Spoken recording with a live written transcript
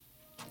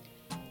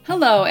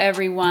Hello,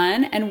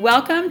 everyone, and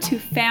welcome to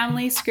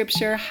Family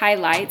Scripture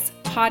Highlights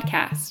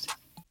podcast.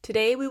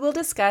 Today we will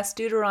discuss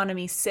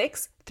Deuteronomy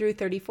 6 through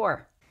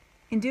 34.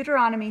 In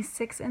Deuteronomy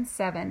 6 and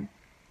 7,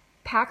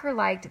 Packer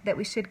liked that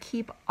we should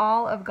keep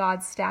all of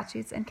God's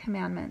statutes and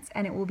commandments,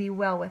 and it will be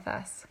well with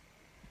us.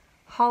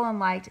 Holland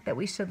liked that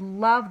we should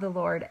love the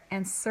Lord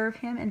and serve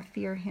Him and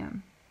fear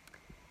Him.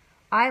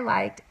 I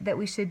liked that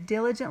we should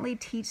diligently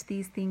teach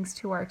these things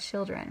to our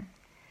children.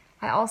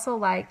 I also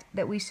liked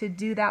that we should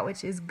do that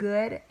which is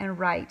good and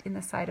right in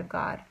the sight of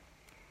God.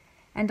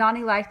 And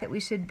Donnie liked that we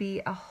should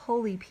be a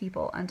holy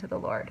people unto the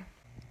Lord.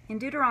 In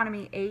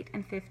Deuteronomy 8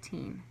 and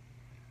 15,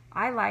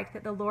 I liked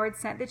that the Lord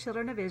sent the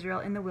children of Israel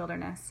in the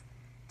wilderness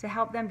to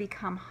help them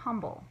become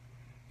humble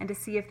and to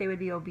see if they would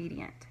be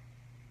obedient.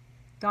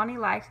 Donnie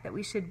liked that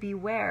we should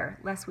beware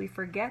lest we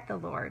forget the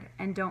Lord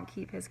and don't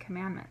keep His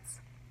commandments.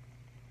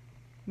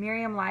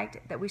 Miriam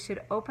liked that we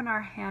should open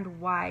our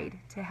hand wide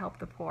to help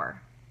the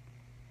poor.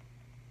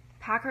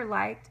 Packer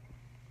liked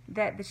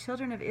that the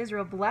children of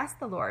Israel blessed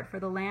the Lord for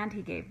the land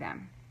He gave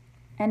them.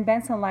 And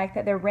Benson liked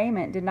that their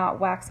raiment did not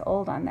wax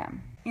old on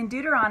them. In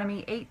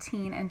Deuteronomy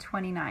 18 and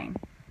 29,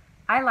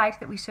 I liked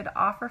that we should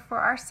offer for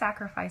our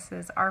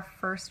sacrifices our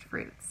first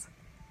fruits.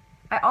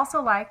 I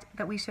also liked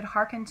that we should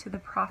hearken to the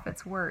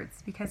prophet's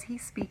words because he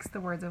speaks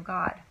the words of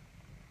God.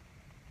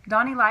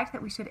 Donnie liked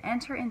that we should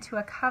enter into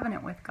a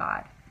covenant with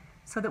God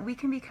so that we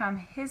can become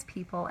His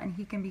people and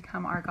He can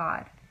become our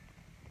God.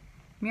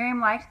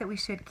 Miriam liked that we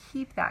should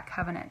keep that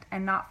covenant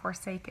and not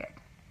forsake it.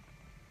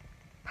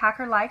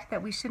 Packer liked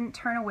that we shouldn't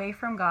turn away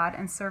from God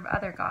and serve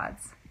other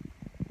gods.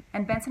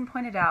 And Benson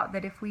pointed out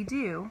that if we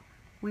do,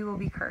 we will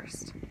be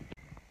cursed.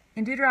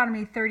 In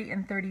Deuteronomy 30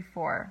 and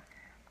 34,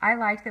 I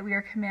liked that we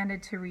are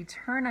commanded to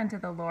return unto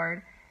the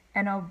Lord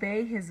and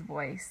obey His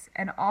voice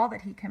and all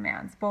that He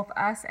commands, both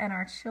us and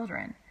our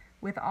children,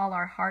 with all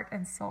our heart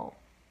and soul.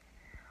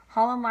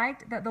 Holland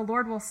liked that the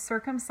Lord will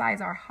circumcise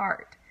our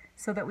heart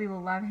so that we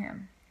will love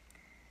Him.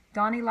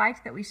 Donnie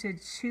liked that we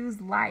should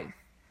choose life,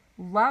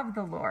 love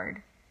the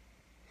Lord,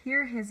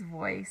 hear His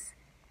voice,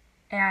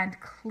 and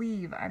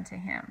cleave unto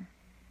Him.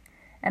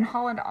 And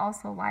Holland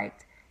also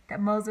liked that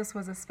Moses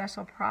was a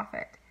special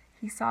prophet.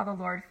 He saw the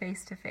Lord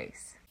face to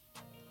face.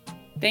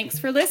 Thanks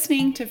for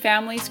listening to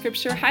Family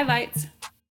Scripture Highlights.